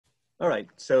All right,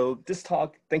 so this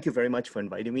talk, thank you very much for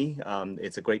inviting me.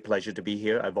 It's a great pleasure to be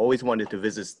here. I've always wanted to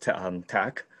visit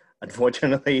TAC.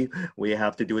 Unfortunately, we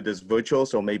have to do this virtual,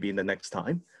 so maybe in the next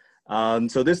time.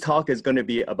 So this talk is going to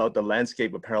be about the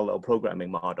landscape of parallel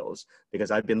programming models, because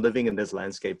I've been living in this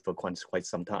landscape for quite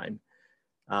some time.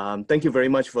 Thank you very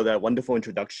much for that wonderful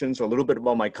introduction. So a little bit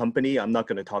about my company. I'm not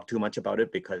going to talk too much about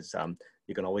it because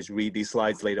you can always read these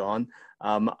slides later on.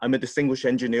 I'm a distinguished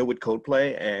engineer with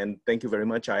Codeplay, and thank you very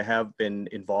much. I have been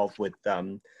involved with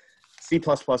C++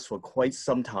 for quite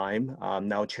some time. I'm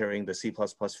now chairing the C++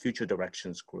 Future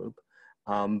Directions group.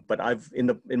 But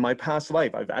in my past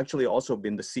life, I've actually also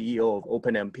been the CEO of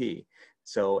OpenMP.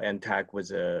 So TAC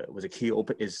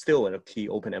is still a key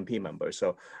OpenMP member.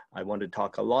 So I want to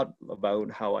talk a lot about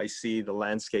how I see the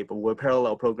landscape of where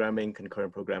parallel programming,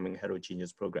 concurrent programming,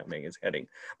 heterogeneous programming is heading.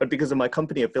 But because of my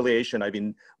company affiliation, I've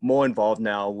been more involved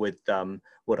now with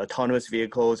autonomous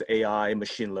vehicles, AI,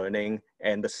 machine learning,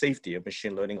 and the safety of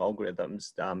machine learning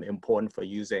algorithms important for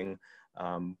using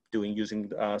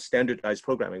standardized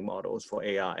programming models for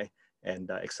AI and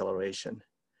acceleration.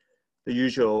 The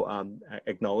usual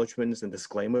acknowledgements and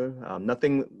disclaimer.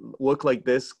 Work like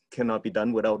this cannot be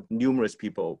done without numerous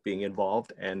people being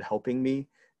involved and helping me.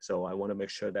 So I want to make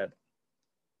sure that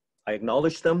I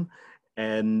acknowledge them,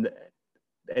 and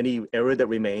any error that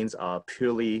remains are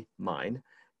purely mine.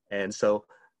 And so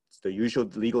the usual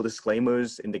legal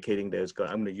disclaimers indicating I'm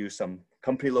going to use some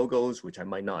company logos, which I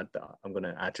might not. I'm going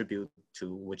to attribute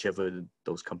to whichever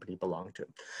those companies belong to.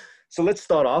 So let's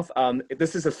start off.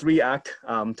 This is a 3-act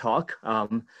talk.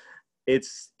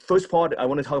 First part, I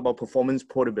want to talk about performance,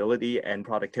 portability, and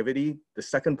productivity. The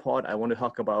second part, I want to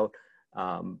talk about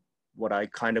what I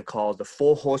kind of call the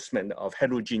 4 horsemen of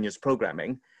heterogeneous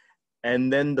programming.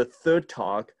 And then the third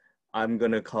talk, I'm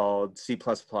going to call C++,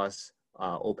 OpenCL,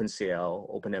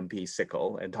 OpenMP,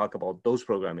 SYCL, and talk about those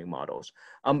programming models.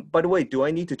 By the way, do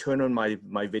I need to turn on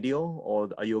my video, or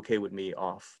are you okay with me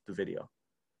off the video?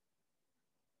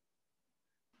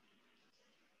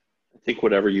 I think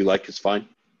whatever you like is fine.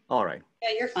 All right. Yeah,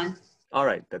 you're fine. All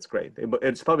right, that's great.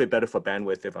 It's probably better for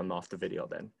bandwidth if I'm off the video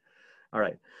then. All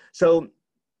right, so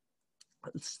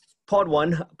part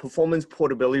 1, performance,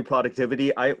 portability,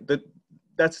 productivity.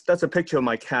 That's a picture of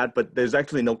my cat, but there's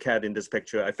actually no cat in this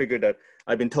picture. I figured that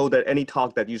I've been told that any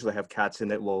talk that usually have cats in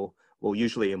it will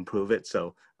usually improve it.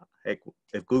 So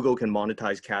if Google can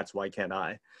monetize cats, why can't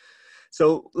I?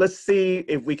 So let's see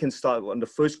if we can start on the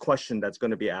first question that's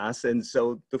going to be asked. And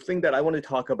so the thing that I want to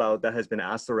talk about that has been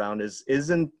asked around is,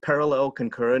 isn't parallel,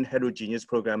 concurrent, heterogeneous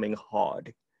programming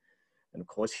hard? And of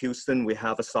course, Houston, we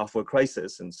have a software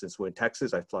crisis. And since we're in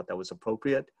Texas, I thought that was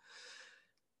appropriate.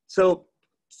 So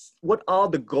what are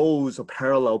the goals of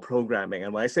parallel programming?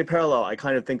 And when I say parallel, I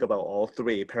kind of think about all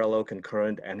 3, parallel,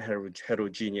 concurrent, and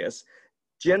heterogeneous.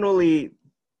 Generally,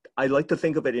 I like to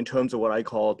think of it in terms of what I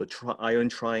call the iron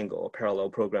triangle of parallel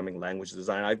programming language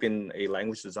design. I've been a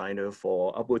language designer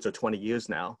for upwards of 20 years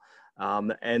now.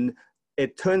 And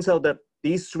it turns out that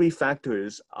these 3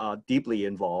 factors are deeply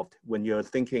involved when you're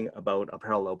thinking about a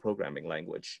parallel programming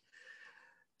language.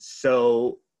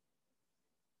 So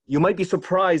you might be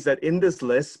surprised that in this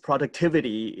list,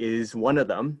 productivity is one of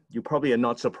them. You probably are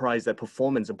not surprised that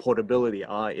performance and portability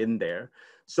are in there.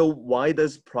 So why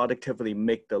does productivity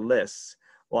make the list?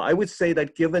 Well, I would say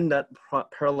that given that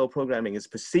parallel programming is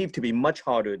perceived to be much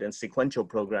harder than sequential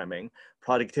programming,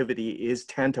 productivity is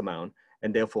tantamount,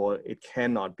 and therefore it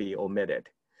cannot be omitted.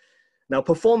 Now,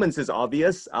 performance is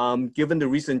obvious. Given the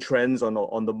recent trends on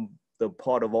the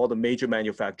part of all the major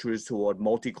manufacturers toward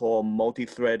multi-core,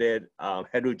 multi-threaded,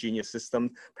 heterogeneous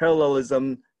systems,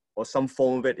 parallelism or some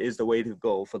form of it is the way to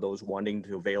go for those wanting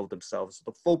to avail themselves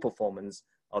of the full performance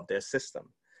of their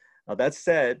system. Now that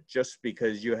said, just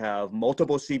because you have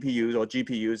multiple CPUs or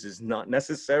GPUs is not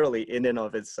necessarily in and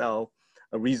of itself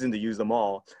a reason to use them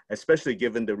all, especially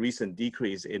given the recent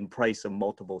decrease in price of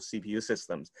multiple CPU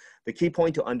systems. The key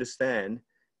point to understand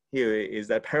here is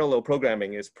that parallel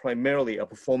programming is primarily a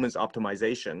performance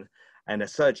optimization, and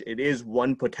as such, it is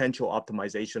one potential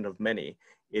optimization of many.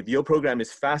 If your program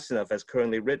is fast enough as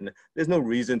currently written, there's no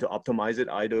reason to optimize it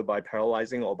either by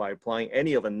parallelizing or by applying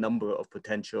any of a number of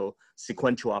potential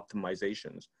sequential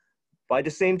optimizations. By the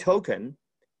same token,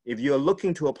 if you're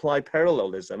looking to apply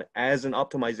parallelism as an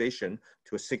optimization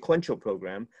to a sequential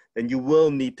program, then you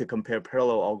will need to compare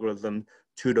parallel algorithm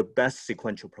to the best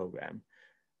sequential program.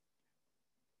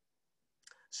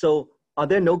 So are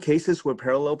there no cases where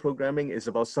parallel programming is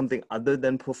about something other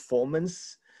than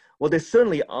performance? Well, there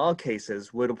certainly are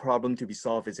cases where the problem to be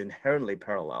solved is inherently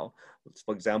parallel.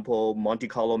 For example, Monte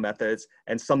Carlo methods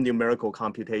and some numerical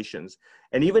computations.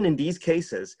 And even in these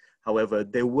cases, however,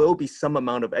 there will be some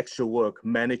amount of extra work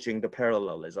managing the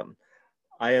parallelism.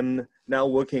 I am now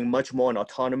working much more on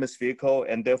autonomous vehicle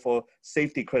and therefore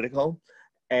safety critical.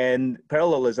 And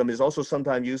parallelism is also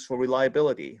sometimes used for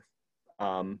reliability.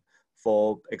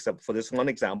 Except for this one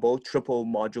example, triple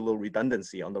modular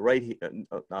redundancy on the right here,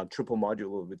 triple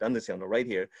modular redundancy on the right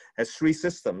here has 3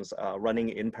 systems running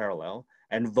in parallel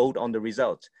and vote on the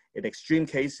result. In extreme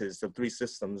cases, the 3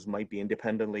 systems might be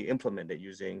independently implemented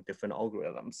using different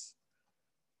algorithms.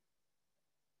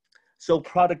 So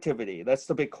productivity, that's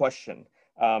the big question.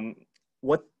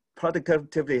 What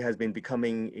productivity has been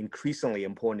becoming increasingly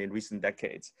important in recent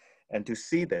decades. And to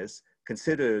see this,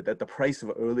 consider that the price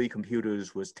of early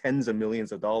computers was tens of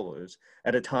millions of dollars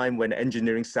at a time when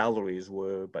engineering salaries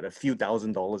were but a few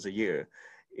 $1,000s a year.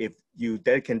 If you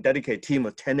can dedicate a team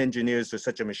of 10 engineers to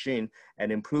such a machine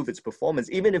and improve its performance,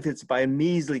 even if it's by a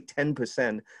measly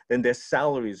 10%, then their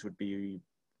salaries would be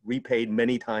repaid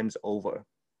many times over.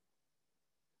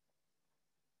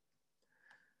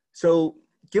 So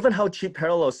given how cheap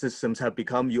parallel systems have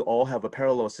become, you all have a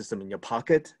parallel system in your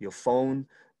pocket, your phone,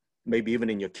 maybe even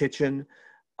in your kitchen.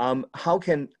 How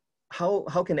can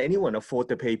anyone afford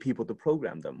to pay people to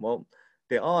program them? Well,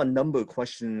 there are a number of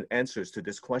answers to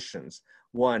these questions.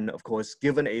 One, of course,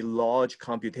 given a large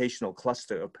computational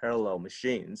cluster of parallel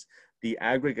machines, the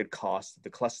aggregate cost of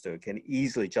the cluster can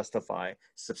easily justify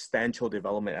substantial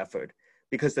development effort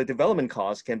because the development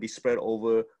cost can be spread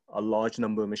over a large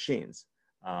number of machines.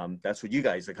 That's what you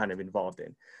guys are kind of involved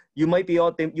in. You might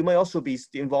also be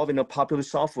involved in a popular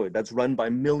software that's run by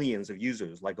millions of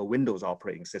users, like a Windows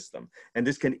operating system. And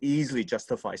this can easily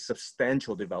justify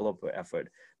substantial developer effort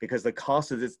because the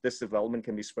cost of this development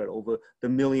can be spread over the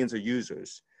millions of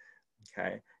users,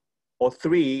 okay? Or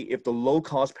 3, if the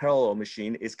low-cost parallel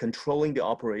machine is controlling the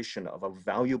operation of a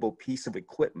valuable piece of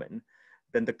equipment,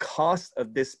 then the cost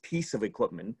of this piece of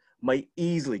equipment might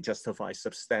easily justify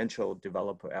substantial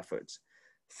developer efforts.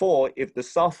 4, if the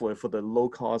software for the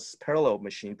low-cost parallel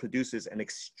machine produces an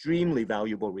extremely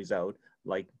valuable result,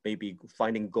 like maybe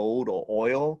finding gold or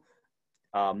oil,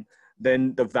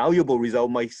 then the valuable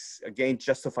result might again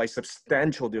justify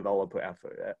substantial developer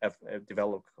effort,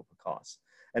 developer costs.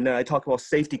 And then I talk about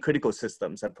safety critical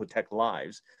systems that protect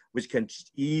lives, which can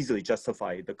easily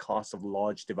justify the cost of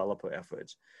large developer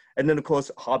efforts. And then of course,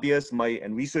 hobbyists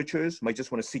and researchers might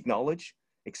just want to seek knowledge,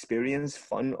 experience,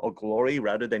 fun, or glory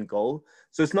rather than goal.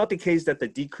 So it's not the case that the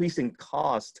decreasing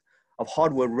cost of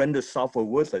hardware renders software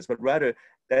worthless, but rather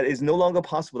that it's no longer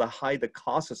possible to hide the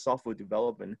cost of software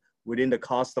development within the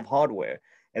cost of hardware,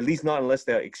 at least not unless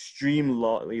there are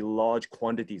extremely large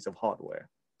quantities of hardware.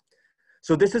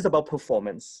 So this is about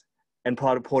performance and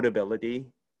product portability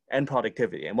and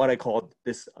productivity, and what I call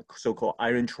this so-called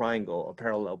iron triangle of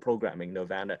parallel programming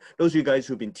nirvana. Those of you guys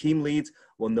who've been team leads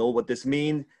will know what this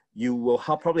means. You will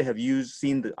probably have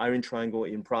seen the iron triangle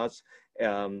in process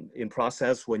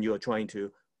when you are trying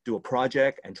to do a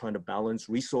project and trying to balance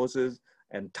resources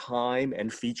and time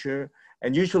and feature.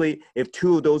 And usually if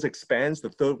 2 of those expands,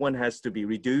 the 3rd one has to be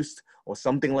reduced or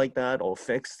something like that or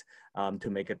fixed to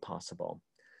make it possible.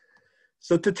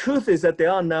 So the truth is that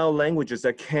there are now languages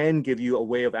that can give you a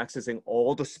way of accessing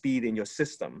all the speed in your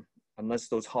system, unless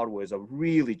those hardwares are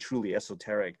really, truly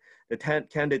esoteric. The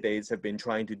candidates have been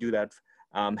trying to do that,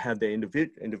 have their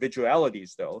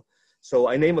individualities though. So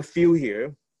I name a few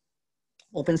here.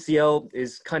 OpenCL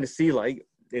is kind of C-like.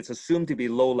 It's assumed to be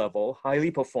low level, highly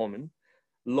performant,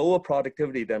 lower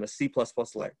productivity than a C++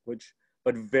 language,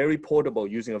 but very portable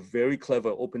using a very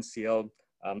clever OpenCL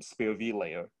SPIR-V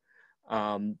layer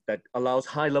that allows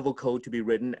high-level code to be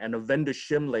written and a vendor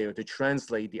shim layer to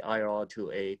translate the IR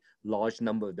to a large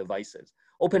number of devices.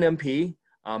 OpenMP,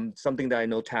 something that I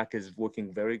know TAC is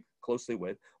working very closely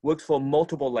with, works for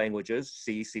multiple languages,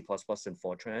 C, C++, and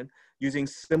Fortran, using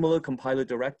similar compiler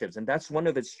directives. And that's one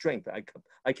of its strengths.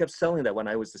 I kept selling that when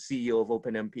I was the CEO of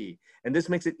OpenMP. And this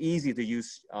makes it easy to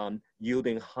use,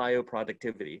 yielding higher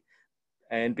productivity.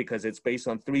 And because it's based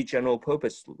on 3 general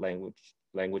purpose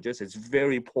languages, it's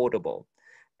very portable.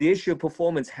 The issue of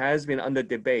performance has been under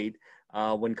debate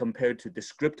when compared to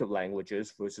descriptive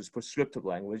languages versus prescriptive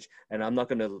language. And I'm not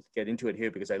going to get into it here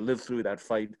because I lived through that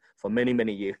fight for many,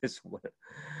 many years.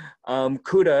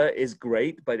 CUDA is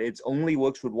great, but it only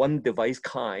works with one device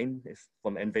kind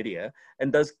from NVIDIA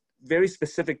and does very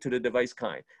specific to the device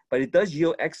kind. But it does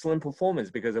yield excellent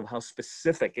performance because of how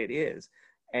specific it is.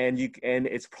 And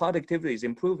its productivity is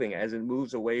improving as it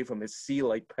moves away from its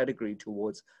C-like pedigree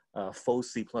towards full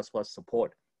C++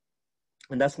 support.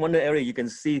 And that's one area you can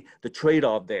see the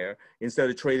trade-off there. Instead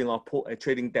of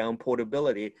trading down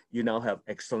portability, you now have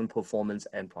excellent performance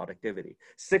and productivity.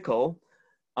 SYCL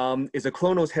is a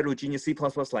Chronos heterogeneous C++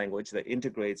 language that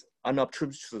integrates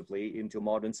unobtrusively into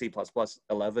modern C++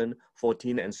 11,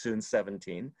 14, and soon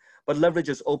 17, but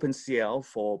leverages OpenCL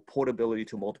for portability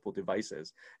to multiple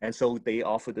devices. And so it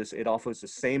offers the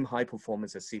same high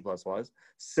performance as C++,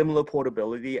 similar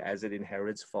portability as it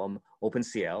inherits from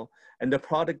OpenCL, and the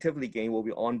productivity gain will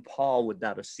be on par with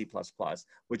that of C++,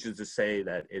 which is to say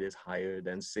that it is higher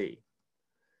than C.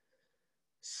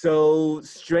 So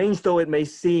strange though it may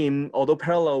seem, although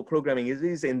parallel programming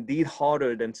is indeed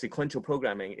harder than sequential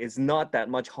programming, it's not that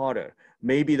much harder.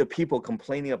 Maybe the people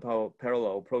complaining about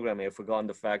parallel programming have forgotten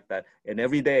the fact that in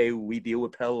every day we deal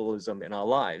with parallelism in our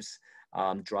lives.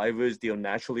 Drivers deal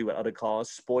naturally with other cars,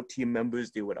 sport team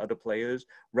members deal with other players,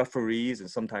 referees, and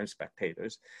sometimes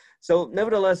spectators. So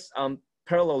nevertheless,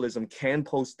 parallelism can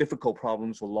pose difficult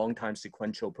problems for long-time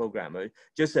sequential programmers,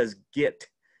 just as Git,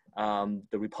 the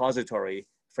repository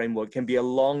framework, can be a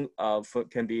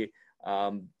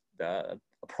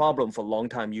problem for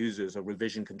long-time users of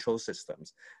revision control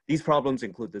systems. These problems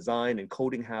include design and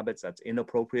coding habits that's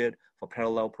inappropriate for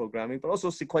parallel programming, but also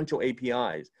sequential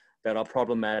APIs that are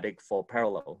problematic for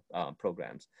parallel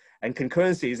programs. And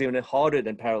concurrency is even harder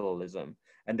than parallelism.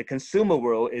 And the consumer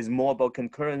world is more about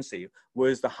concurrency,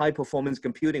 whereas the high-performance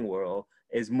computing world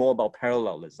is more about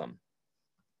parallelism.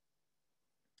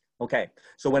 Okay,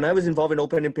 so when I was involved in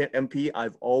OpenMP,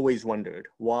 I've always wondered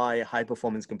why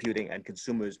high-performance computing and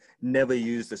consumers never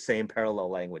use the same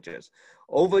parallel languages.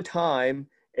 Over time,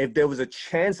 if there was a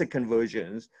chance at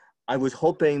conversions, I was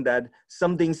hoping that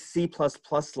something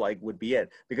C++-like would be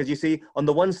it. Because you see, on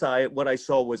the one side, what I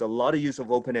saw was a lot of use of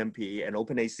OpenMP and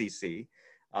OpenACC.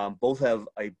 Both have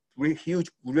a huge,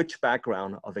 rich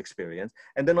background of experience.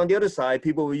 And then on the other side,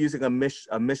 people were using a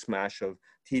mishmash of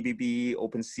TBB,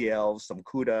 OpenCL, some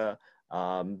CUDA,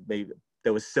 maybe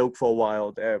there was Silk for a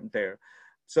while there.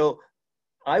 So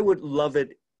I would love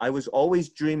it. I was always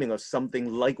dreaming of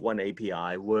something like one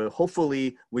API where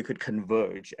hopefully we could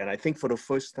converge. And I think for the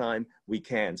first time we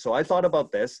can. So I thought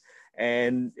about this,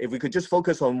 and if we could just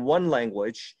focus on one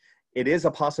language, it is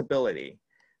a possibility.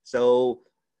 So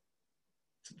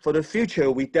for the future,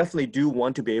 we definitely do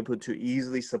want to be able to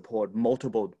easily support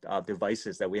multiple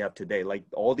devices that we have today, like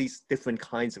all these different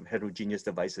kinds of heterogeneous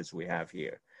devices we have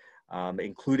here,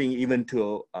 including even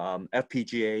to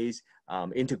FPGAs,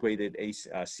 integrated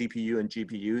CPU and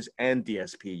GPUs, and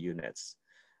DSP units.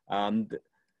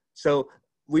 So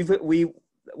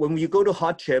when you go to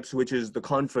Hot Chips, which is the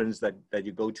conference that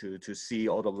you go to see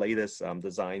all the latest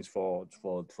designs for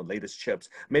latest chips,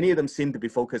 many of them seem to be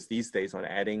focused these days on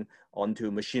adding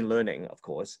onto machine learning, of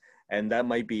course. And that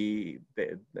might be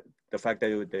the fact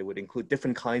that they would include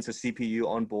different kinds of CPU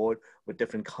on board with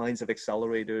different kinds of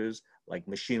accelerators, like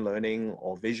machine learning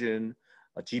or vision,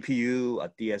 a GPU, a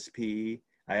DSP,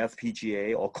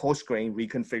 FPGA, or coarse-grained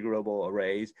reconfigurable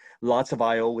arrays, lots of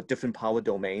I/O with different power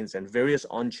domains, and various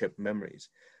on-chip memories.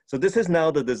 So this is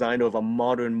now the design of a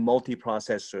modern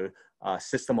multiprocessor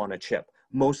system on a chip,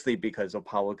 mostly because of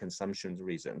power consumption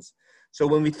reasons. So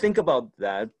when we think about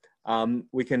that,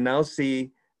 we can now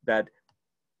see that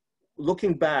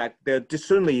looking back, there are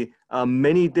certainly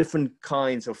many different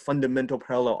kinds of fundamental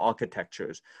parallel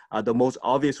architectures. The most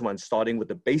obvious one, starting with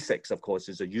the basics, of course,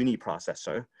 is a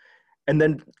uniprocessor. And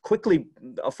then quickly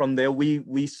from there,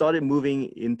 we started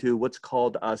moving into what's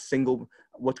called SIMD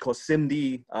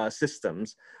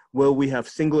systems, where we have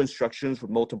single instructions with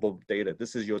multiple data.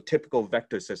 This is your typical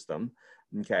vector system,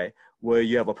 okay, where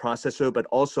you have a processor, but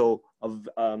also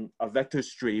a vector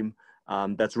stream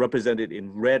that's represented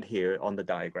in red here on the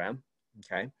diagram,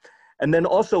 okay. And then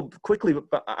also quickly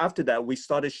after that, we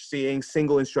started seeing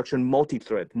single instruction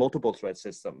multiple thread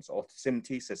systems, or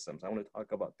SIMT systems. I want to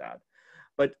talk about that.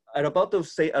 But at about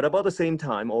the same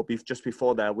time, or just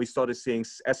before that, we started seeing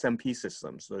SMP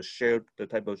systems, the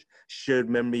type of shared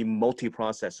memory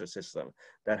multiprocessor system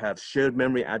that have shared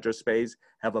memory address space,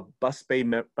 have a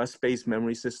bus-based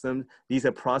memory system. These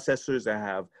are processors that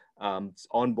have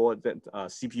onboard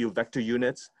CPU vector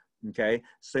units. Okay,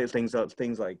 so things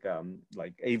like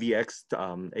AVX,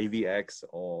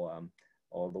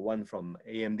 or the one from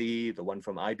AMD, the one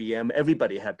from IBM.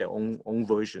 Everybody had their own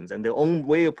versions and their own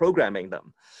way of programming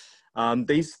them.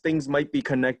 These things might be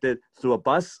connected through a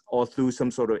bus or through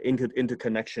some sort of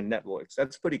interconnection networks.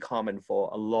 That's pretty common for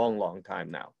a long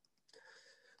time now.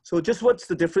 So just what's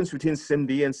the difference between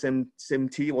SIMD and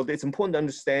SIMT? Well, it's important to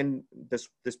understand this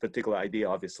particular idea,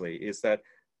 obviously, is that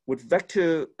with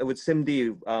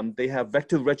SIMD, they have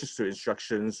vector register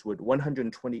instructions with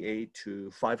 128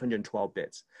 to 512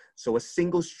 bits. So a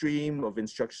single stream of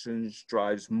instructions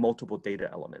drives multiple data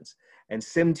elements. And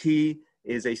SIMT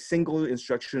is a single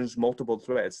instructions, multiple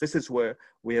threads. This is where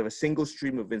we have a single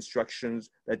stream of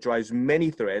instructions that drives many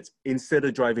threads instead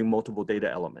of driving multiple data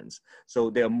elements.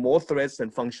 So there are more threads than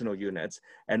functional units,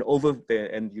 and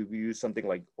you use something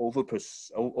like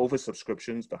over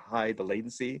subscriptions to hide the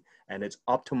latency, and it's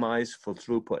optimized for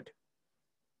throughput.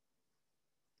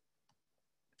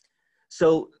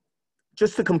 So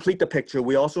just to complete the picture,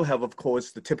 we also have, of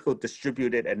course, the typical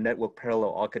distributed and network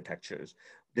parallel architectures.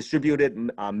 Distributed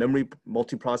memory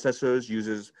multiprocessors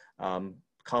uses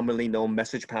commonly known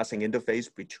message passing interface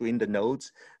between the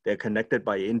nodes. They're connected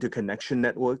by interconnection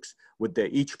networks with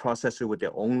each processor with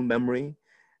their own memory.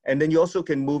 And then you also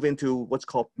can move into what's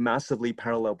called massively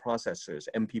parallel processors,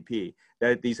 MPP.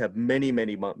 These have many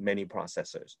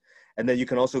processors. And then you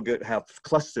can also have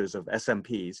clusters of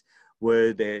SMPs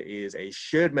where there is a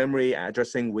shared memory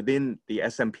addressing within the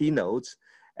SMP nodes,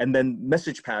 and then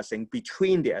message passing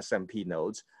between the SMP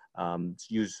nodes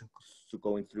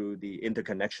going through the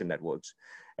interconnection networks.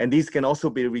 And these can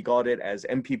also be regarded as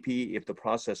MPP if the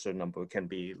processor number can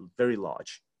be very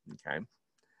large, okay?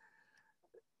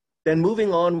 Then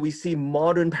moving on, we see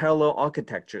modern parallel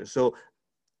architecture. So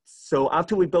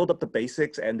after we build up the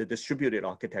basics and the distributed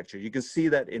architecture, you can see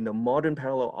that in the modern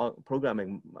parallel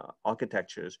programming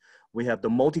architectures, we have the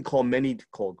multi-core,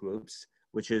 many-core groups,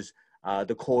 which is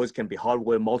the cores can be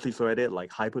hardware multi-threaded,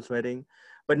 like hyper-threading.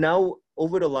 But now,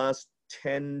 over the last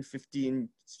 10, 15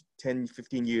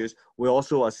 years, we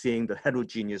also are seeing the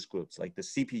heterogeneous groups, like the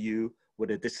CPU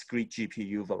with a discrete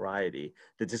GPU variety.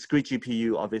 The discrete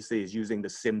GPU obviously is using the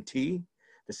SIMT.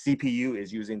 The CPU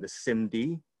is using the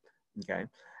SIMD, okay?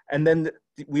 And then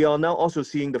we are now also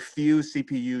seeing the fused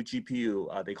CPU,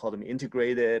 GPU, they call them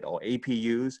integrated or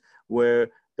APUs, where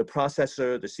the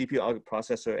processor, the CPU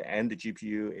processor and the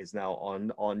GPU is now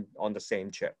on the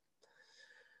same chip.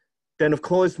 Then of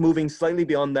course, moving slightly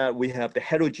beyond that, we have the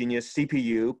heterogeneous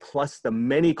CPU plus the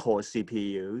many core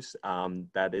CPUs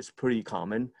that is pretty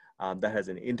common, that has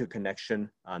an interconnection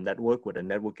network with a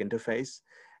network interface.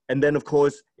 And then of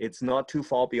course, it's not too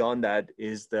far beyond that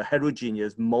is the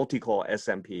heterogeneous multi-core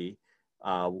SMP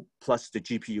plus the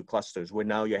GPU clusters, where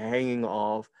now you're hanging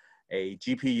off a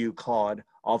GPU card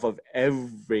off of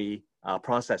every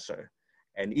processor.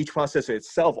 And each processor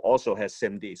itself also has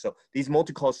SIMD. So these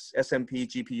multi-core SMP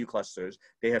GPU clusters,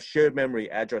 they have shared memory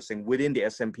addressing within the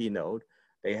SMP node.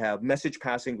 They have message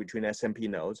passing between SMP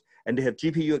nodes, and they have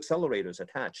GPU accelerators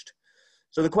attached.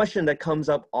 So the question that comes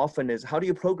up often is, how do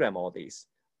you program all these?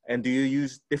 And do you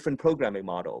use different programming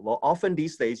model? Well, often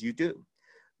these days you do.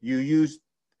 You use,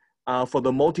 for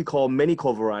the multi-core,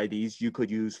 many-core varieties, you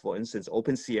could use, for instance,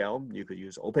 OpenCL, you could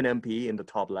use OpenMP in the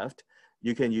top left,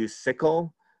 you can use SYCL,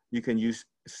 you can use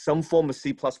some form of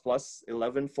C++,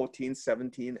 11, 14,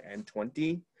 17, and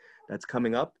 20, that's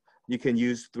coming up. You can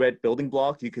use thread building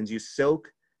block, you can use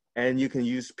Silk, and you can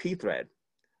use pthread.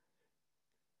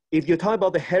 If you're talking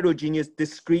about the heterogeneous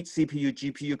discrete CPU,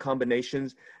 GPU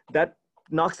combinations, that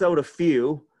knocks out a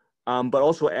few, but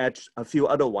also adds a few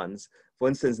other ones. For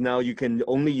instance, now you can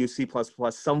only use C++,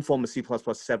 some form of C++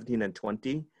 17 and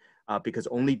 20, because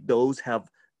only those have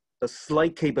a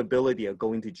slight capability of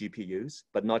going to GPUs,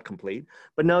 but not complete.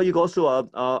 But now you also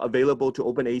are available to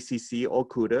OpenACC or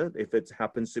CUDA, if it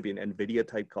happens to be an NVIDIA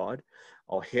type card,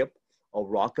 or HIP, or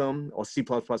ROCm, or C++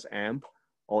 AMP,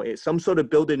 or some sort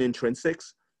of built-in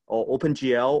intrinsics, or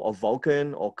OpenGL, or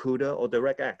Vulkan, or CUDA, or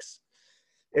DirectX.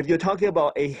 If you're talking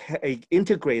about a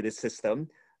integrated system,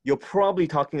 you're probably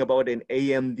talking about an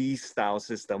AMD style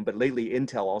system, but lately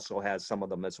Intel also has some of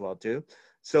them as well too.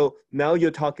 So now you're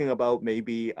talking about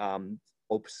maybe OpenCL,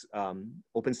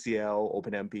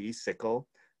 OpenMP, SYCL,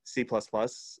 C++,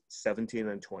 17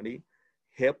 and 20,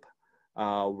 HIP,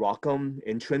 ROCm,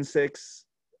 Intrinsics,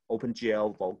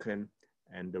 OpenGL, Vulkan,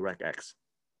 and DirectX.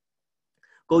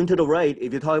 Going to the right,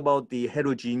 if you talk about the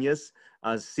heterogeneous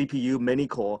CPU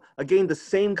many-core, again, the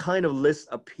same kind of list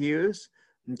appears,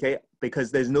 okay,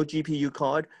 because there's no GPU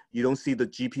card, you don't see the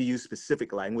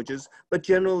GPU-specific languages, but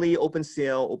generally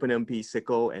OpenCL, OpenMP,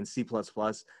 SYCL, and C++,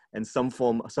 and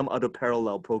some other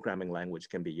parallel programming language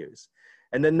can be used.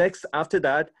 And then next, after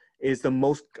that, is the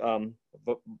most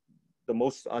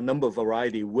number of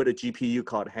variety with a GPU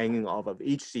card hanging off of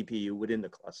each CPU within the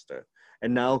cluster.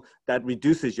 And now that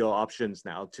reduces your options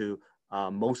now to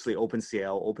mostly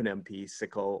OpenCL, OpenMP,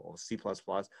 SYCL, or C++.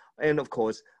 And of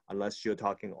course, unless you're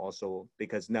talking also,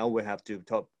 because now we have to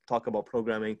talk about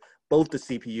programming both the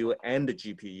CPU and the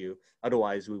GPU.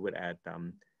 Otherwise, we would add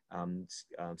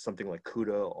something like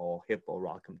CUDA or HIP or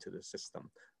ROCm to the system,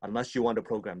 unless you want to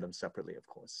program them separately, of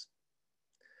course.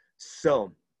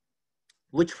 So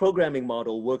which programming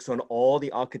model works on all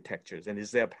the architectures, and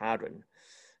is there a pattern?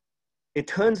 It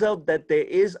turns out that there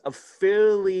is a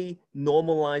fairly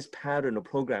normalized pattern of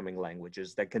programming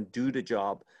languages that can do the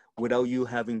job without you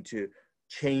having to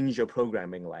change your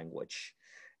programming language.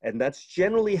 And that's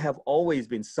generally have always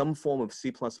been some form of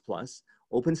C++,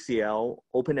 OpenCL,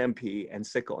 OpenMP, and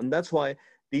SYCL. And that's why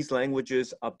these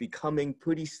languages are becoming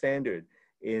pretty standard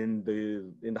in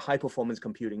the high performance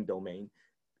computing domain,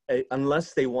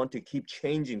 unless they want to keep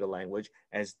changing the language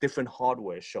as different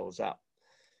hardware shows up.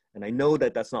 And I know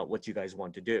that that's not what you guys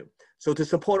want to do. So to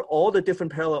support all the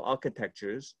different parallel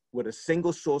architectures with a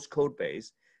single source code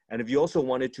base, and if you also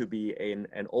want it to be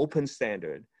an open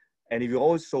standard, and if you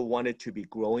also want it to be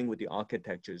growing with the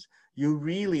architectures, you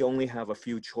really only have a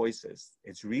few choices.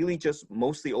 It's really just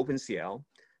mostly OpenCL,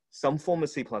 some form of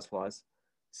C++,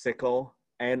 SYCL,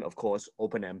 and of course,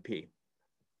 OpenMP.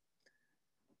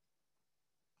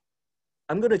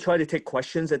 I'm going to try to take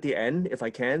questions at the end if I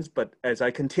can, but as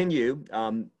I continue,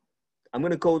 I'm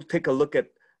going to go take a look at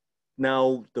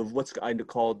now what's kind of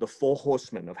called the four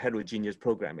horsemen of heterogeneous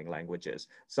programming languages,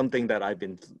 something that I've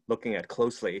been looking at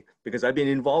closely because I've been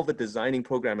involved with designing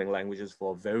programming languages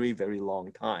for a very, very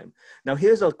long time. Now,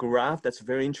 here's a graph that's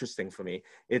very interesting for me.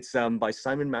 It's by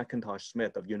Simon McIntosh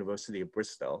Smith of University of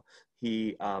Bristol.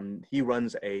 He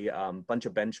runs a bunch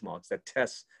of benchmarks that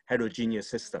test heterogeneous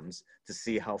systems to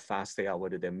see how fast they are,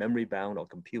 whether they're memory bound or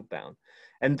compute bound.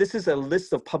 And this is a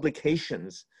list of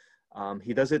publications.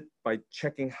 He does it by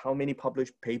checking how many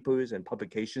published papers and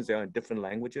publications there are in different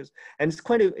languages. And it's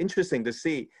quite interesting to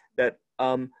see that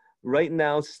right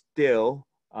now still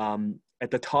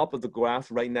at the top of the graph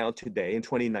right now today in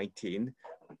 2019,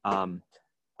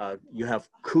 you have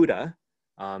CUDA.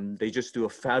 They just do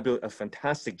a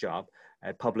fantastic job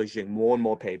at publishing more and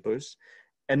more papers.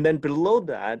 And then below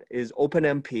that is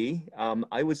OpenMP.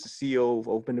 I was the CEO of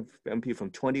OpenMP from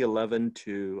 2011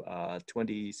 to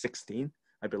 2016.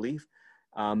 I believe.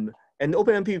 And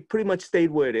OpenMP pretty much stayed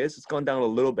where it is. It's gone down a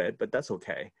little bit, but that's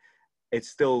okay. It's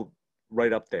still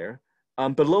right up there.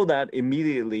 Below that,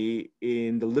 immediately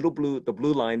in the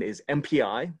blue line is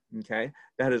MPI, okay?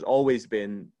 That has always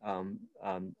been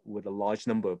with a large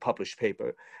number of published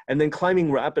paper. And then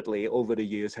climbing rapidly over the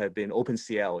years have been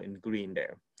OpenCL in green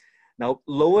there. Now,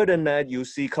 lower than that, you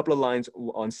see a couple of lines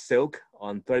on Silk,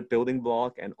 on Thread Building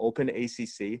Block, and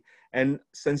OpenACC. And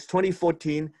since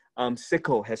 2014,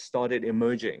 SYCL has started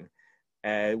emerging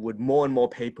with more and more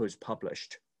papers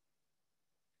published.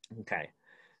 Okay,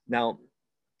 now,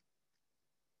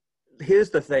 here's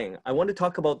the thing. I want to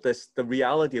talk about the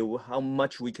reality of how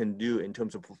much we can do in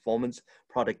terms of performance,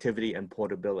 productivity, and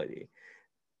portability.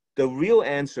 The real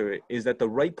answer is that the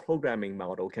right programming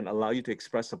model can allow you to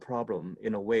express a problem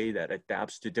in a way that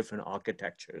adapts to different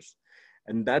architectures.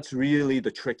 And that's really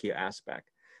the tricky aspect.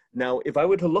 Now, if I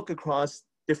were to look across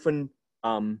different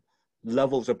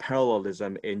levels of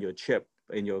parallelism in your chip,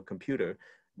 in your computer,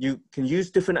 you can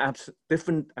use different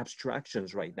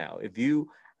abstractions right now. If you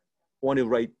want to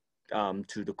write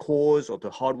to the cores or to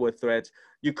hardware threads,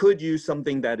 you could use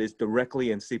something that is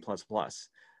directly in C++.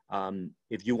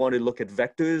 If you want to look at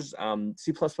vectors,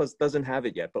 C++ doesn't have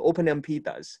it yet, but OpenMP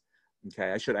does.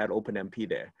 Okay, I should add OpenMP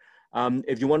there.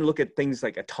 If you want to look at things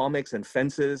like atomics and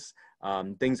fences,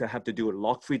 things that have to do with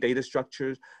lock-free data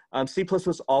structures, C++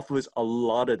 offers a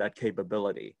lot of that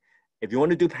capability. If you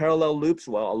want to do parallel loops,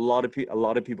 well, a lot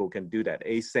of people can do that.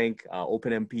 Async,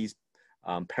 OpenMP's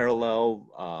parallel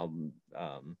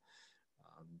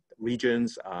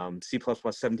regions, C++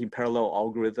 17 parallel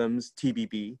algorithms,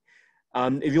 TBB.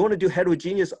 If you want to do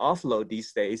heterogeneous offload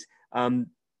these days,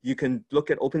 you can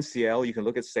look at OpenCL, you can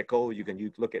look at SYCL, you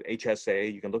can look at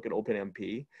HSA, you can look at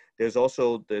OpenMP. There's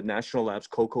also the National Labs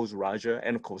COCO's Raja,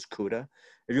 and of course CUDA.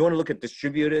 If you want to look at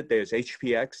distributed, there's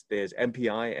HPX, there's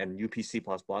MPI, and UPC++.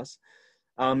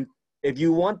 If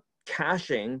you want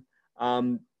caching,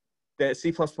 the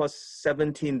C++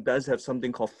 17 does have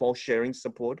something called fault sharing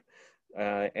support.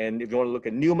 And if you want to look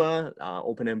at NUMA,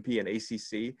 OpenMP, and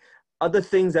ACC, other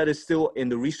things that is still in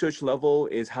the research level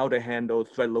is how to handle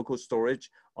thread local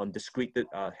storage on discrete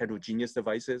heterogeneous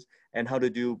devices and how to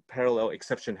do parallel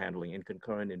exception handling in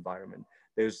concurrent environment.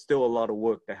 There's still a lot of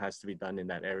work that has to be done in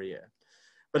that area.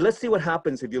 But let's see what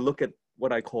happens if you look at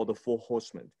what I call the four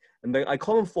horsemen. And I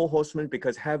call them four horsemen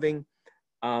because having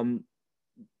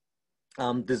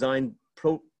designed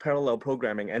parallel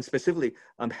programming and specifically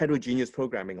heterogeneous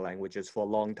programming languages for a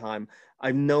long time,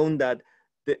 I've known that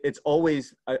it's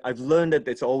always, I've learned that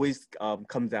it's always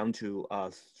comes down to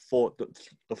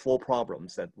the four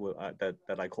problems that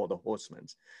that I call the horsemen.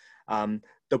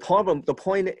 The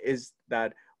point is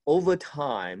that over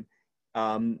time,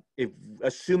 if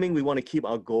assuming we want to keep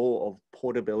our goal of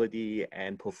portability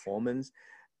and performance,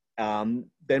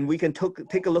 then we can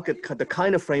take a look at the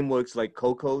kind of frameworks like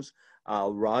COCOS,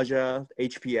 Raja,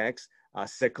 HPX,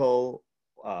 SICO,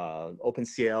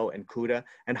 OpenCL, and CUDA,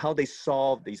 and how they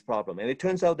solve these problems. And it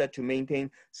turns out that to maintain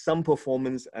some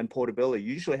performance and portability,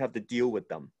 you usually have to deal with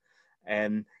them.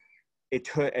 And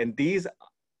these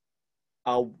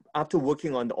are, after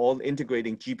working on all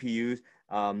integrating GPUs,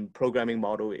 programming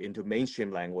model into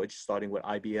mainstream language, starting with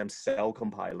IBM's Cell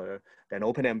compiler, then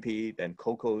OpenMP, then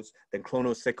COCOS, then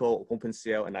ChronoSICO,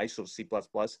 OpenCL, and ISO C++,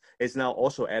 is now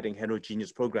also adding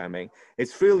heterogeneous programming.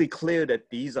 It's fairly clear that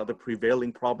these are the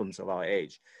prevailing problems of our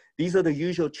age. These are the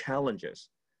usual challenges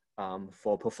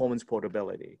for performance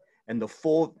portability, and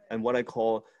what I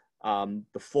call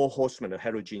the four horsemen of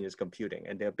heterogeneous computing.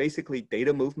 And they're basically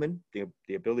data movement,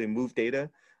 the ability to move data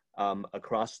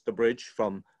across the bridge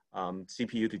from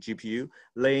CPU to GPU,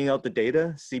 laying out the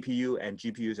data. CPU and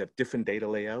GPUs have different data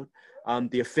layout.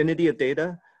 The affinity of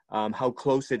data, how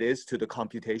close it is to the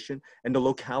computation, and the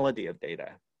locality of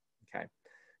data. Okay,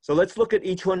 so let's look at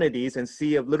each one of these and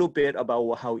see a little bit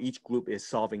about how each group is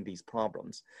solving these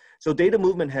problems. So data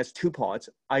movement has two parts,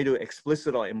 either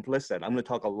explicit or implicit. I'm going to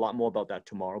talk a lot more about that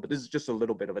tomorrow, but this is just a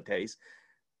little bit of a taste.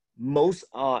 Most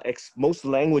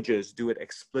languages do it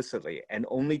explicitly, and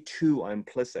only two are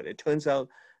implicit. It turns out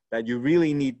that you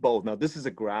really need both. Now, this is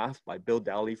a graph by Bill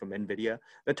Dowley from NVIDIA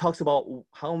that talks about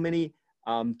how many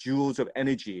joules of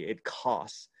energy it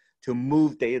costs to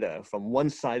move data from one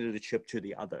side of the chip to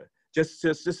the other. Just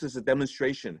this is a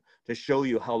demonstration to show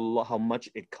you how much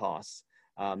it costs,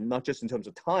 not just in terms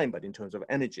of time, but in terms of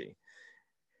energy.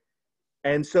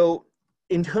 And so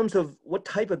in terms of what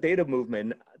type of data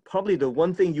movement, probably the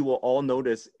one thing you will all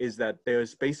notice is that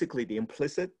there's basically the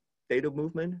implicit data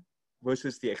movement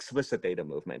versus the explicit data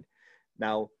movement.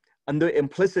 Now, under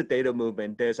implicit data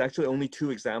movement, there's actually only two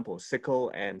examples, SICO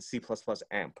and C++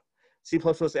 AMP. C++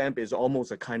 AMP is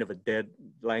almost a kind of a dead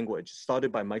language,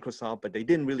 started by Microsoft, but they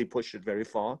didn't really push it very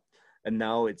far, and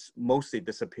now it's mostly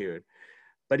disappeared.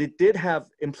 But it did have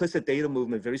implicit data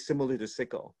movement very similar to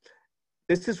SICO.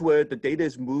 This is where the data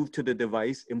is moved to the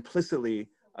device implicitly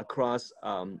across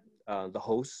the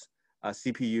host,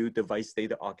 CPU device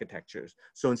data architectures.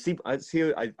 So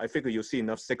here, I figure you'll see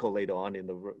enough SICO later on in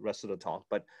the rest of the talk,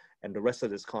 and the rest of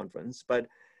this conference. But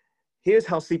here's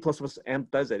how C++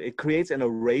 AMP does it. It creates an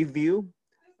array view,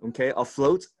 okay, of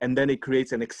floats, and then it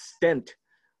creates an extent,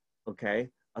 okay,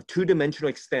 a two-dimensional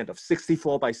extent of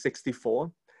 64 by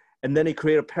 64. And then it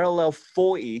creates a parallel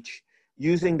for each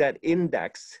using that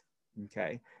index,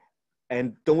 okay?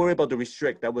 And don't worry about the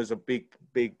restrict. That was a big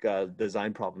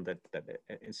design problem that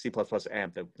in C++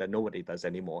 AMP that nobody does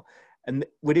anymore. And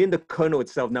within the kernel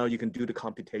itself, now you can do the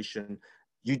computation.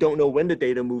 You don't know when the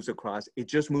data moves across. It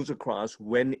just moves across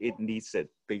when it needs it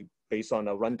based on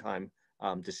a runtime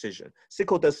decision.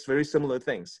 SICO does very similar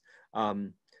things.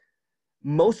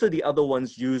 Most of the other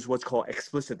ones use what's called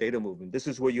explicit data movement. This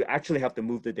is where you actually have to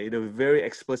move the data very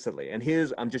explicitly. And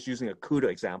here's, I'm just using a CUDA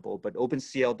example, but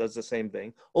OpenCL does the same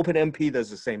thing. OpenMP does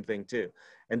the same thing too.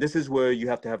 And this is where you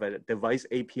have to have a device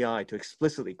API to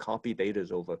explicitly copy data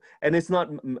over. And it's not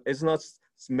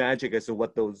magic as to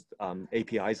what those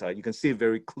APIs are. You can see it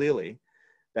very clearly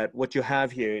that what you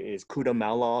have here is CUDA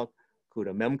malloc,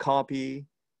 CUDA memcopy,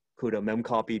 CUDA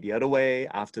memcopy the other way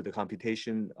after the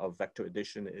computation of vector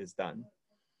addition is done.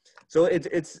 So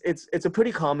it's a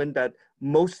pretty common that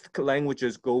most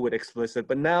languages go with explicit,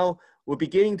 but now we're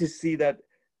beginning to see that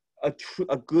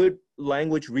a good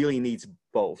language really needs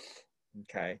both,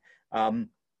 okay?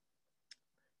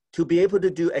 To be able to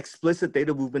do explicit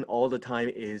data movement all the time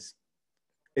is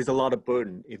a lot of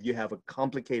burden if you have a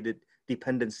complicated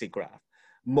dependency graph.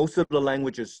 Most of the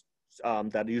languages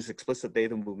that use explicit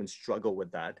data movement struggle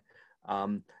with that.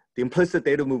 The implicit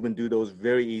data movement do those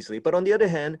very easily. But on the other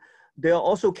hand, there are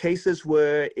also cases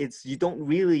where you don't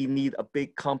really need a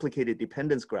big complicated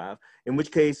dependence graph, in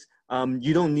which case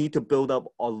you don't need to build up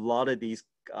a lot of these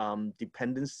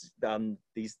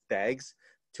these tags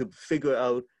to figure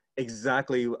out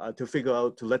exactly,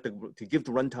 to give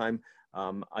the runtime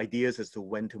ideas as to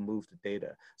when to move the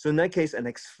data. So in that case, an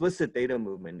explicit data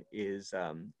movement is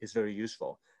very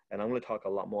useful. And I'm going to talk a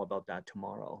lot more about that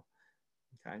tomorrow,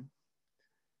 okay?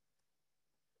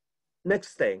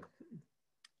 Next thing,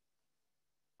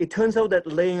 it turns out that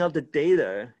laying out the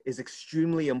data is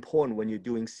extremely important when you're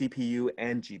doing CPU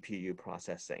and GPU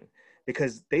processing,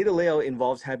 because data layout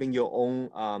involves having your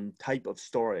own type of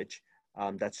storage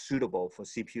that's suitable for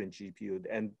CPU and GPU.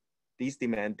 And these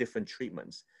demand different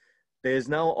treatments. There's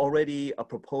now already a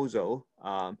proposal,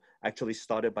 actually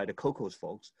started by the COCO's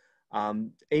folks,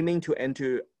 aiming to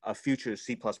enter a future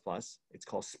C++. It's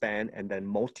called span and then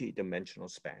multi-dimensional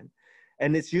span.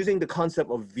 And it's using the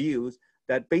concept of views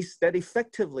that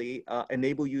effectively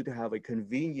enable you to have a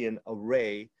convenient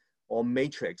array or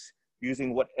matrix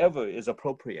using whatever is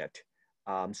appropriate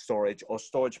storage or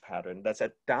storage pattern that's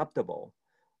adaptable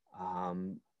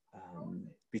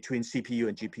between CPU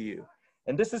and GPU.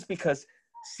 And this is because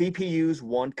CPUs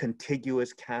want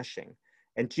contiguous caching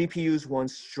and GPUs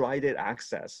want strided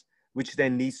access, which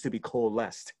then needs to be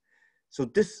coalesced. So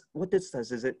what this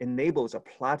does is it enables a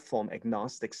platform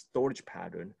agnostic storage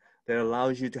pattern that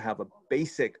allows you to have a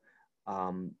basic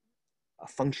a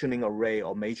functioning array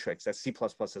or matrix that C++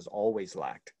 has always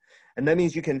lacked. And that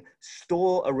means you can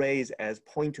store arrays as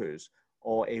pointers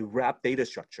or a wrapped data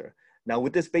structure. Now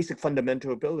with this basic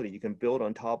fundamental ability, you can build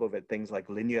on top of it things like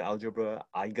linear algebra,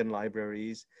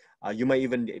 eigenlibraries. You might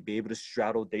even be able to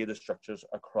straddle data structures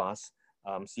across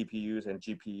CPUs and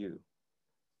GPU.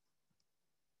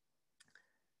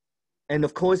 And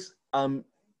of course,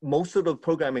 most of the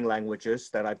programming languages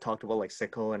that I've talked about, like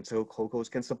SYCL and COCO's,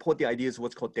 can support the ideas of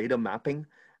what's called data mapping.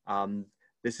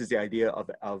 This is the idea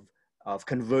of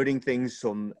converting things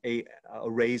from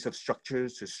arrays of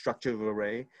structures to structured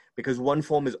array, because one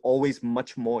form is always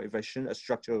much more efficient. A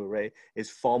structured array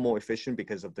is far more efficient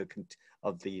because of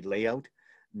the layout.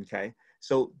 Okay,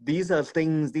 so these are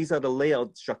the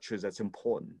layout structures that's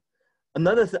important.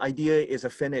 Another idea is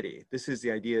affinity. This is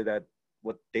the idea that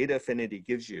what data affinity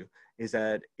gives you is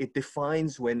that it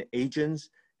defines when agents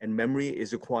and memory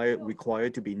is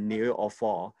required to be near or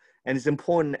far. And it's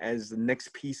important as the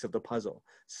next piece of the puzzle.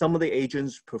 Some of the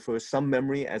agents prefer some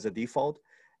memory as a default.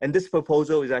 And this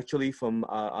proposal is actually from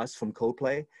us from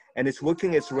Codeplay, and it's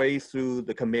working its way through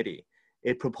the committee.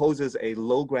 It proposes a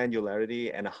low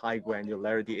granularity and a high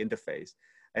granularity interface.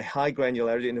 A high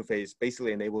granularity interface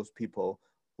basically enables people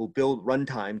who build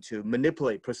runtime to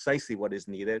manipulate precisely what is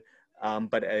needed,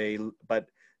 but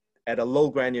at a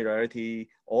low granularity,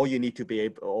 all you need to be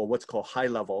able, or what's called high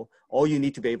level, all you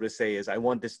need to be able to say is, I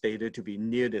want this data to be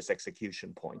near this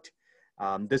execution point.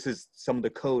 This is some of the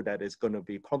code that is going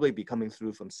to probably be coming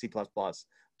through from C++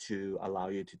 to allow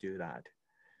you to do that.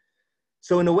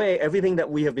 So in a way, everything that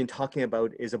we have been talking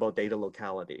about is about data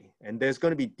locality. And there's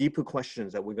going to be deeper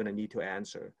questions that we're going to need to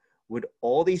answer. With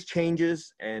all these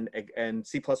changes, and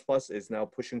C++ is now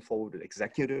pushing forward with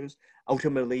executors,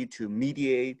 ultimately to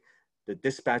mediate the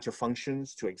dispatch of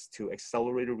functions to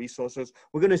accelerate the resources,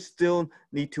 we're going to still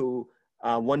need to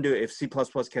wonder if C++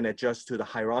 can adjust to the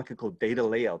hierarchical data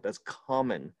layout that's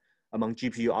common among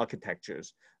GPU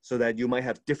architectures, so that you might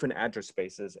have different address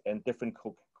spaces and different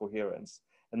coherence.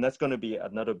 And that's going to be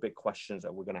another big question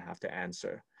that we're going to have to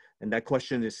answer. And that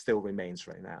question still remains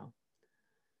right now.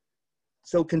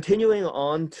 So continuing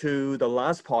on to the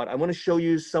last part, I want to show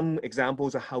you some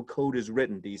examples of how code is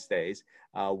written these days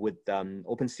with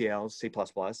OpenCL, C++,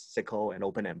 SYCL, and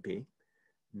OpenMP.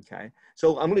 Okay,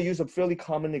 so I'm going to use a fairly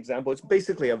common example. It's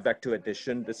basically a vector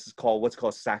addition. This is called what's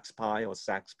called SAXPY or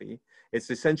SAXP. It's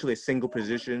essentially a single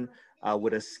position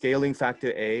with a scaling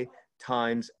factor A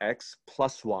times X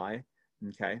plus Y.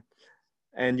 Okay.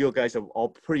 And you guys are all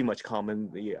pretty much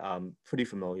commonly pretty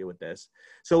familiar with this.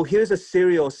 So here's a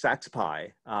serial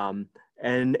SAXPY,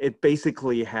 and it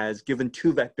basically has given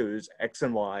two vectors, X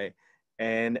and Y,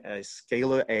 and a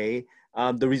scalar A.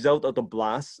 The result of the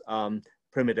BLAST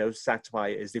primitive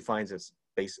SAXPY is defined as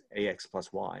base AX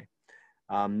plus Y.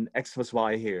 X plus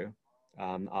Y here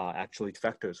are actually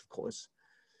vectors, of course.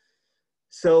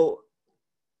 So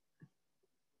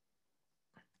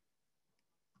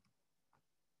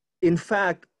in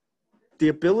fact, the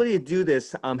ability to do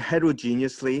this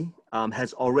heterogeneously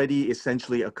has already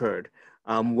essentially occurred.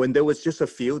 When there was just a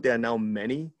few, there are now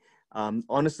many.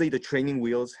 Honestly, the training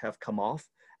wheels have come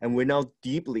off, and we're now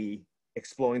deeply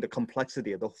exploring the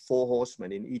complexity of the four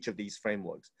horsemen in each of these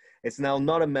frameworks. It's now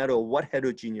not a matter of what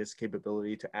heterogeneous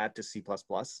capability to add to C++,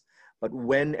 but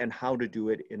when and how to do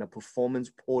it in a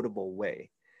performance portable way,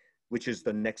 which is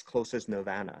the next closest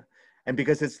nirvana. And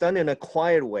because it's done in a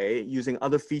quiet way, using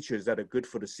other features that are good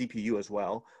for the CPU as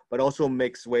well, but also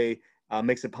makes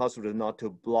it possible not to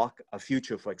block a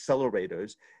future for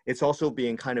accelerators, it's also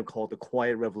being kind of called the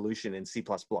quiet revolution in C++.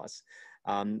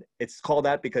 It's called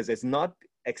that because it's not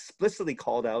explicitly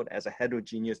called out as a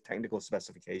heterogeneous technical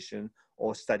specification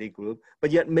or study group,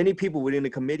 but yet many people within the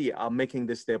committee are making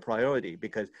this their priority,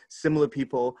 because similar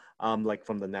people like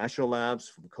from the national labs,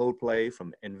 from Codeplay,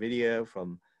 from NVIDIA,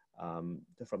 from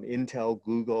Intel,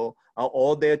 Google, are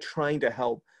all there trying to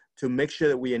help to make sure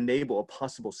that we enable a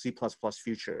possible C++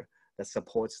 future that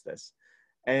supports this.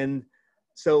 And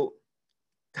so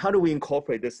how do we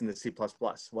incorporate this into C++?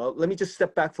 Well, let me just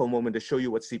step back for a moment to show you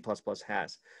what C++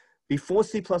 has. Before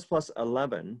C++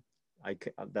 11,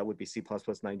 that would be C++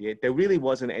 98, there really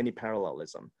wasn't any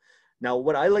parallelism. Now,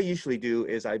 what I usually do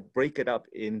is I break it up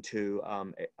into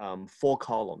 4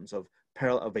 columns of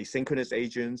asynchronous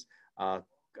agents,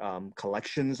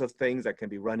 collections of things that can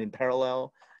be run in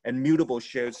parallel, and mutable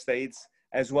shared states,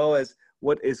 as well as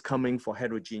what is coming for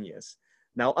heterogeneous.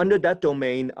 Now, under that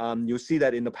domain, you'll see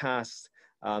that in the past,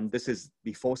 this is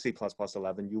before C++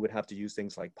 11, you would have to use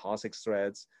things like POSIX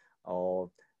threads, or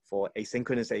for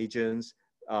asynchronous agents,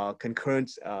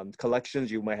 concurrent collections,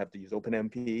 you might have to use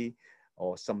OpenMP,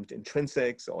 or some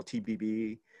intrinsics, or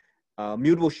TBB.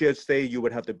 Mutable shared state, you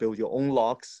would have to build your own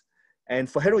locks. And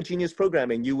for heterogeneous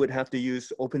programming, you would have to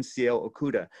use OpenCL or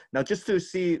CUDA. Now, just to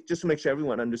make sure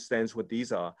everyone understands what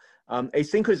these are,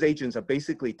 asynchronous agents are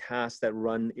basically tasks that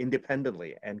run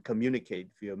independently and communicate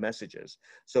via messages.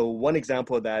 So one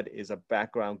example of that is a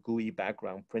GUI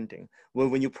background printing, where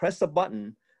when you press a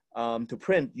button to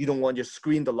print, you don't want your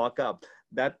screen to lock up.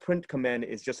 That print command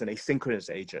is just an asynchronous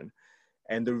agent.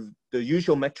 And the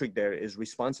usual metric there is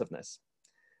responsiveness.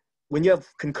 When you have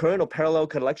concurrent or parallel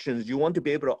collections, you want to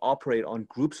be able to operate on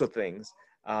groups of things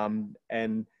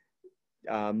and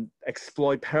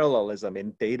exploit parallelism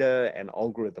in data and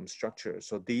algorithm structures.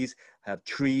 So these have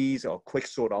trees or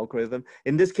quicksort algorithm.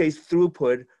 In this case,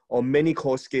 throughput or many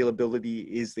core scalability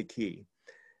is the key.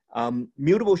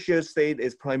 Mutable shared state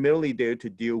is primarily there to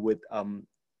deal with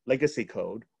legacy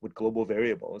code with global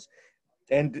variables,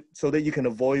 and so that you can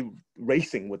avoid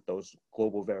racing with those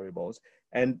global variables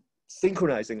and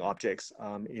synchronizing objects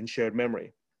in shared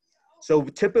memory. So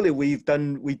typically we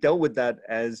dealt with that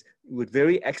as with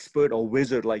very expert or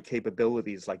wizard-like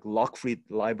capabilities like lock-free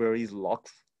libraries, lock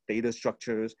data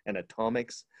structures, and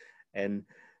atomics. And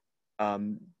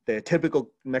the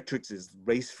typical metrics is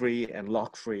race-free and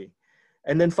lock-free.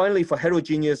 And then finally, for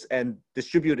heterogeneous and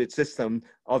distributed system,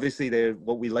 obviously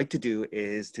what we like to do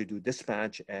is to do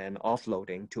dispatch and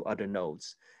offloading to other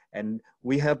nodes. And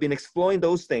we have been exploring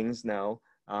those things now,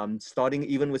 starting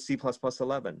even with C++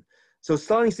 11. So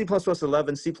starting C++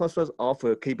 11, C++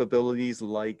 offer capabilities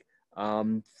like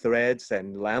threads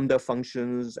and Lambda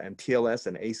functions and TLS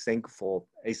and async for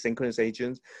asynchronous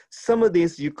agents. Some of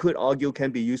these you could argue can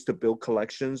be used to build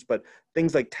collections, but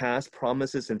things like tasks,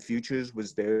 promises, and futures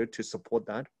was there to support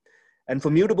that. And for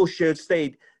mutable shared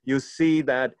state, you'll see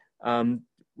that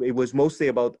it was mostly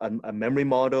about a memory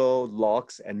model,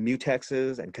 locks, and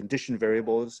mutexes, and condition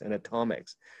variables, and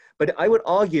atomics. But I would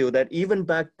argue that even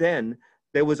back then,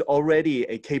 there was already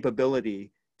a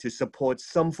capability to support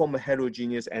some form of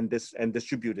heterogeneous and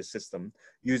distributed system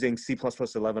using C++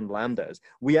 11 lambdas.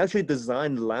 We actually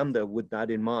designed Lambda with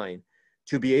that in mind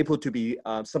to be able to be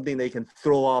something they can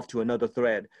throw off to another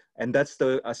thread. And that's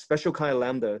a special kind of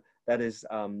Lambda that is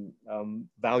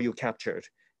value captured.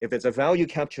 If it's a value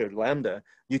captured Lambda,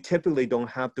 you typically don't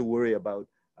have to worry about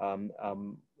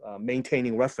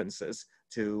maintaining references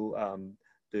to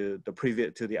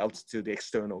the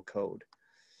external code.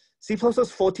 C++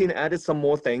 14 added some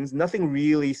more things, nothing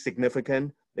really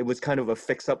significant. It was kind of a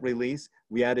fix-up release.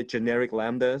 We added generic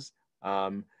lambdas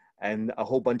and a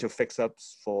whole bunch of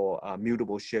fix-ups for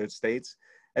mutable shared states.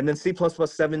 And then C++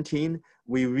 17,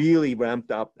 we really ramped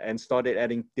up and started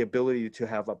adding the ability to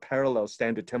have a parallel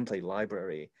standard template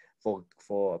library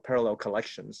for parallel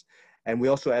collections. And we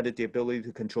also added the ability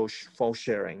to control fault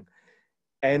sharing.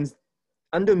 And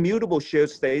under mutable shared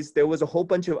states, there was a whole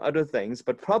bunch of other things,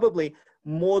 but probably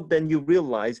more than you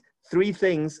realize, 3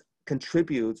 things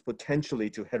contribute potentially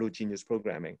to heterogeneous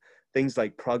programming. Things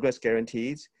like progress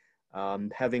guarantees,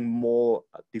 having more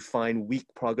defined weak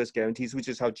progress guarantees, which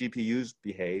is how GPUs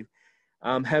behave,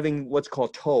 having what's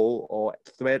called toll or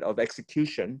thread of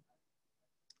execution.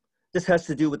 This has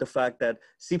to do with the fact that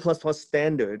C++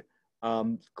 standard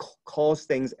calls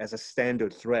things as a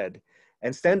standard thread.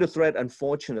 And standard thread,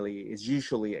 unfortunately, is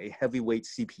usually a heavyweight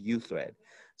CPU thread.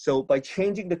 So by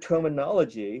changing the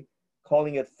terminology,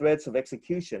 calling it threads of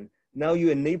execution, now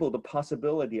you enable the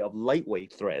possibility of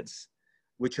lightweight threads,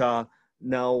 which are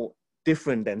now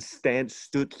different than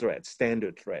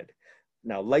standard thread.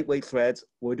 Now, lightweight threads,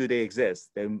 where do they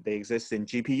exist? They exist in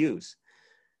GPUs.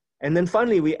 And then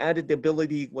finally, we added the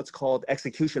ability, what's called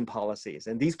execution policies.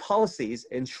 And these policies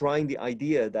enshrine the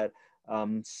idea that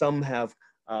some have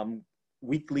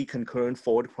weekly concurrent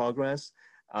forward progress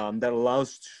that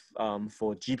allows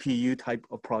for GPU type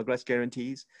of progress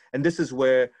guarantees. And this is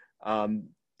where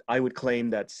I would claim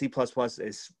that C++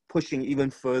 is pushing even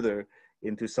further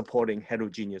into supporting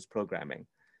heterogeneous programming.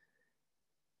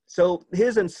 So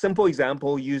here's a simple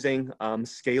example using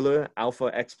scalar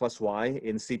alpha x plus y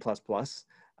in C++.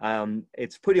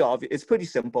 It's pretty obvious. It's pretty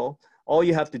simple. All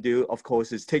you have to do, of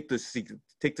course, is take the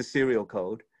serial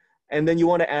code, and then you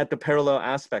want to add the parallel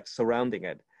aspects surrounding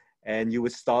it. And you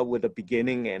would start with a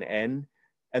beginning and end,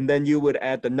 and then you would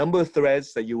add the number of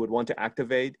threads that you would want to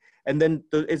activate. And then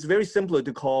it's very simple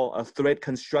to call a thread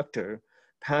constructor,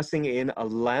 passing in a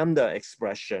lambda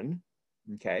expression,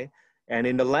 okay? And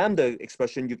in the lambda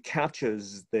expression, you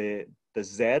captures the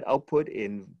Z output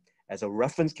in as a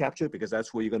reference capture, because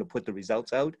that's where you're going to put the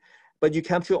results out. But you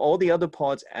capture all the other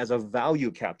parts as a value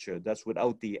capture. That's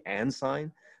without the and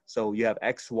sign. So you have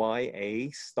X, Y,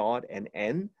 A, start, and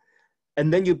N.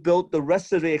 And then you build the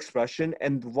rest of the expression,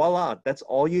 and voila, that's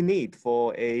all you need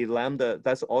for a lambda.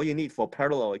 That's all you need for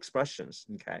parallel expressions,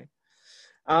 okay?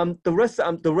 The rest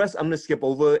I'm going to skip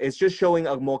over. It's just showing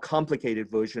a more complicated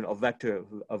version of vector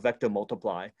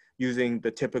multiply using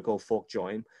the typical fork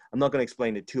join. I'm not going to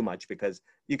explain it too much because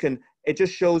it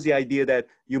just shows the idea that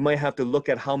you might have to look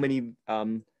at how many,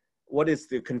 what is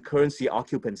the concurrency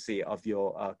occupancy of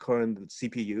your current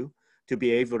CPU to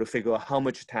be able to figure out how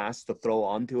much tasks to throw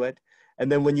onto it. And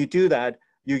then when you do that,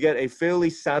 you get a fairly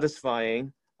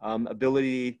satisfying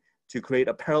ability to create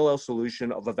a parallel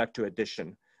solution of a vector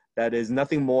addition. That is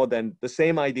nothing more than the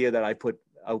same idea that I put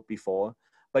out before,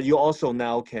 but you also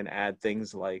now can add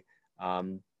things like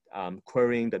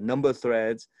querying the number of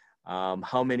threads,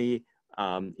 how many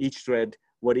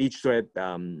what each thread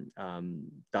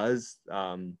does,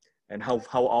 and how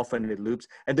often it loops.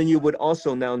 And then you would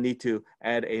also now need to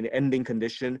add an ending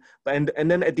condition. And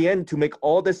then at the end, to make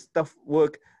all this stuff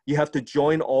work, you have to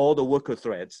join all the worker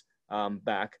threads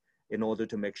back in order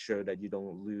to make sure that you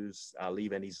don't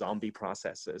leave any zombie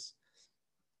processes.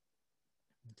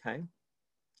 Okay.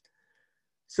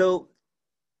 So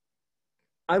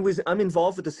I'm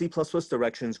involved with the C++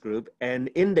 directions group, and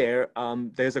in there,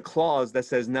 there's a clause that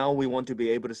says now we want to be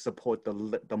able to support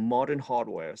the modern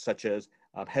hardware, such as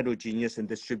heterogeneous and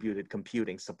distributed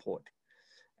computing support.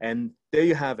 And there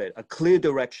you have it, a clear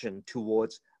direction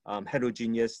towards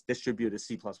heterogeneous distributed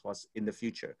C++ in the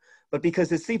future. But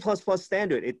because it's C++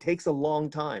 standard, it takes a long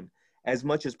time, as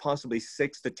much as possibly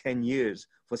 6 to 10 years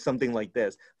for something like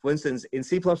this. For instance, in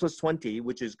C++ 20,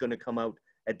 which is going to come out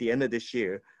at the end of this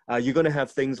year, you're going to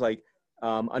have things like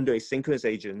under asynchronous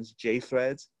agents,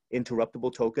 JThreads,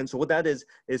 interruptible tokens. So what that is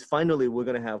finally we're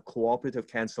going to have cooperative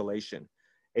cancellation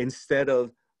instead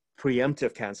of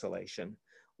preemptive cancellation.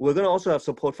 We're going to also have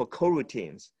support for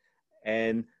coroutines.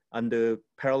 And under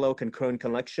parallel concurrent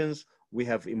collections, we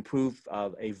have improved a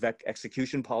VEC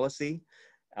execution policy.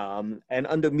 And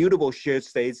under mutable shared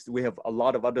states, we have a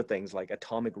lot of other things like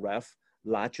atomic ref,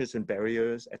 latches and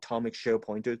barriers, atomic share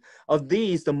pointers. Of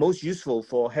these, the most useful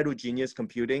for heterogeneous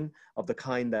computing of the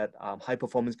kind that high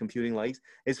performance computing likes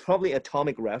is probably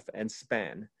atomic ref and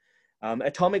span.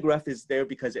 Atomic ref is there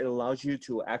because it allows you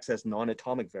to access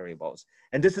non-atomic variables.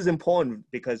 And this is important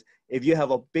because if you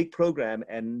have a big program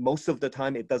and most of the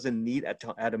time it doesn't need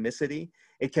atomicity,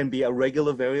 it can be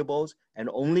irregular variables.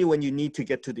 And only when you need to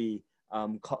get to the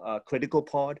critical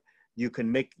part, you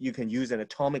can use an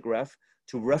atomic ref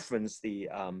to reference the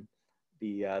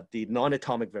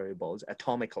non-atomic variables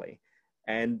atomically.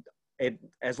 And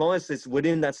as long as it's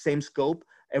within that same scope,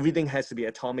 everything has to be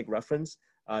atomic reference,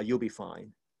 you'll be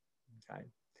fine. Okay.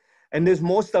 And there's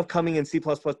more stuff coming in C++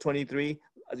 23.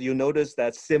 You'll notice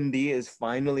that SIMD is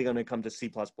finally going to come to C++.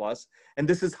 And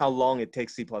this is how long it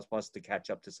takes C++ to catch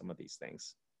up to some of these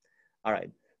things. All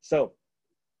right, so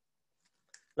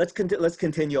let's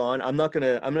continue on. I'm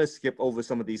gonna skip over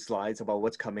some of these slides about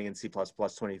what's coming in C++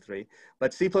 23.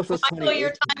 But C++ 28. Michael,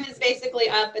 your time is basically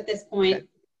up at this point. Okay.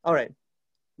 All right.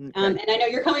 Okay. And I know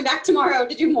you're coming back tomorrow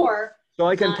to do more. So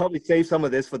I can probably save some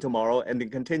of this for tomorrow and then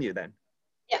continue then.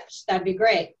 Yes, that'd be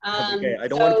great. Okay. I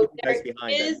don't want to put you guys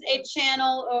behind. There is a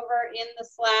channel over in the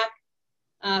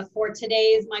Slack for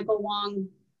today's Michael Wong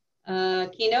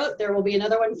keynote. There will be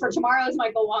another one for tomorrow's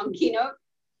Michael Wong keynote.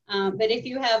 But if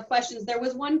you have questions, there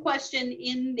was one question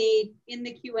in the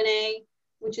Q&A,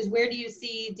 which is where do you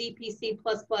see DPC++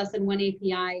 and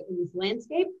OneAPI in this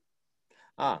landscape?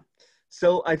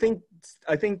 So I think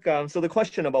so the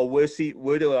question about where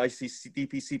do I see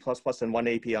DPC++ and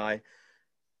OneAPI?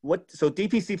 So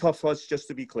DPC++, just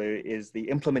to be clear, is the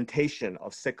implementation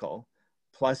of SYCL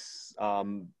plus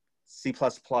C++,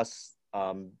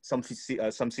 some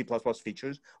C++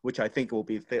 features, which I think will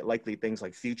be likely things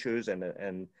like futures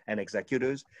and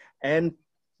executors, and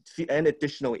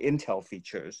additional Intel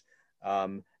features.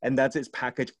 And that is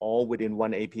packaged all within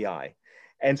OneAPI.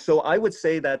 And so I would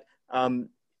say that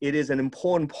it is an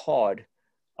important part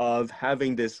of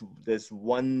having this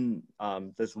one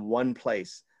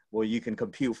place where you can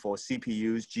compute for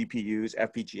CPUs, GPUs,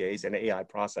 FPGAs, and AI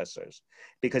processors.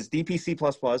 Because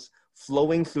DPC++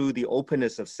 flowing through the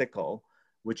openness of SYCL,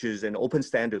 which is an open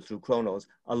standard through Chronos,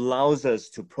 allows us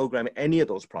to program any of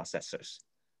those processors.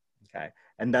 Okay,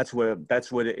 and that's where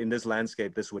in this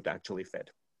landscape this would actually fit.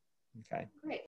 Okay. Great.